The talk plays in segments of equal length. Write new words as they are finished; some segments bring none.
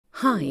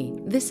Hi,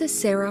 this is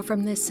Sarah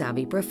from The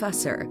Savvy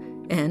Professor,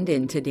 and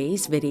in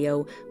today's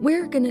video,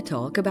 we're going to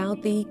talk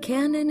about the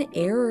Canon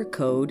error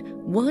code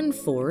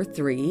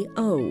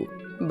 1430.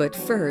 But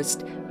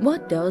first,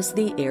 what does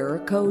the error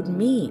code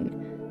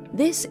mean?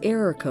 This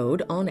error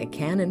code on a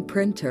Canon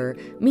printer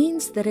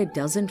means that it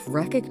doesn't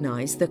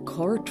recognize the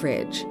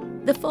cartridge.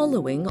 The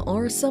following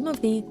are some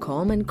of the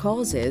common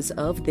causes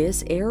of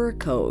this error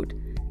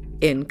code.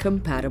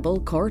 Incompatible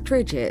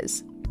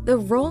cartridges. The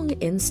wrong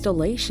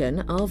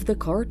installation of the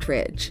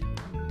cartridge.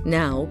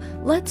 Now,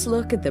 let's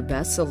look at the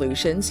best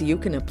solutions you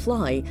can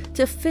apply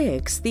to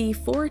fix the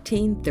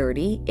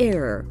 1430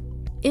 error.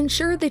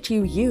 Ensure that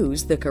you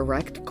use the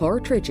correct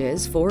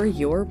cartridges for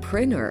your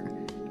printer.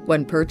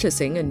 When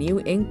purchasing a new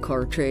ink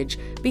cartridge,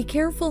 be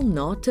careful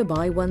not to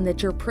buy one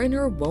that your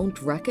printer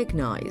won't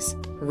recognize.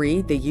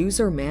 Read the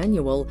user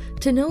manual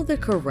to know the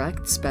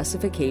correct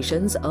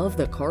specifications of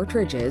the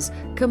cartridges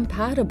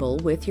compatible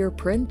with your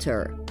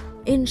printer.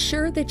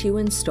 Ensure that you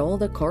install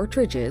the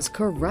cartridges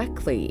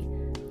correctly.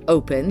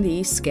 Open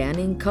the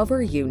scanning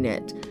cover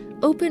unit.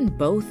 Open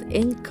both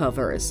ink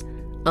covers.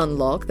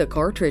 Unlock the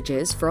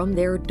cartridges from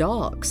their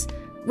docks.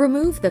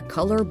 Remove the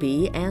color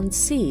B and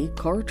C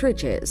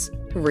cartridges.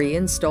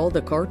 Reinstall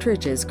the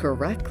cartridges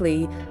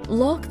correctly.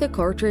 Lock the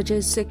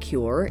cartridges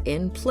secure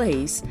in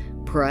place.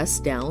 Press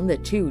down the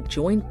two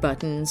joint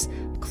buttons.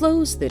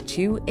 Close the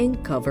two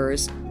ink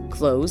covers.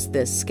 Close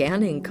the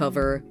scanning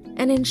cover.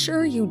 And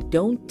ensure you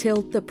don't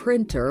tilt the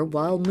printer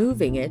while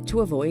moving it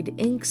to avoid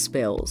ink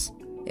spills.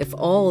 If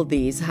all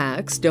these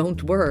hacks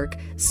don't work,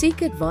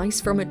 seek advice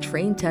from a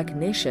trained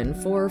technician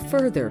for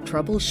further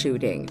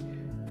troubleshooting.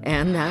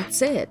 And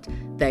that's it.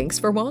 Thanks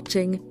for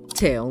watching.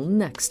 Till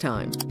next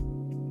time.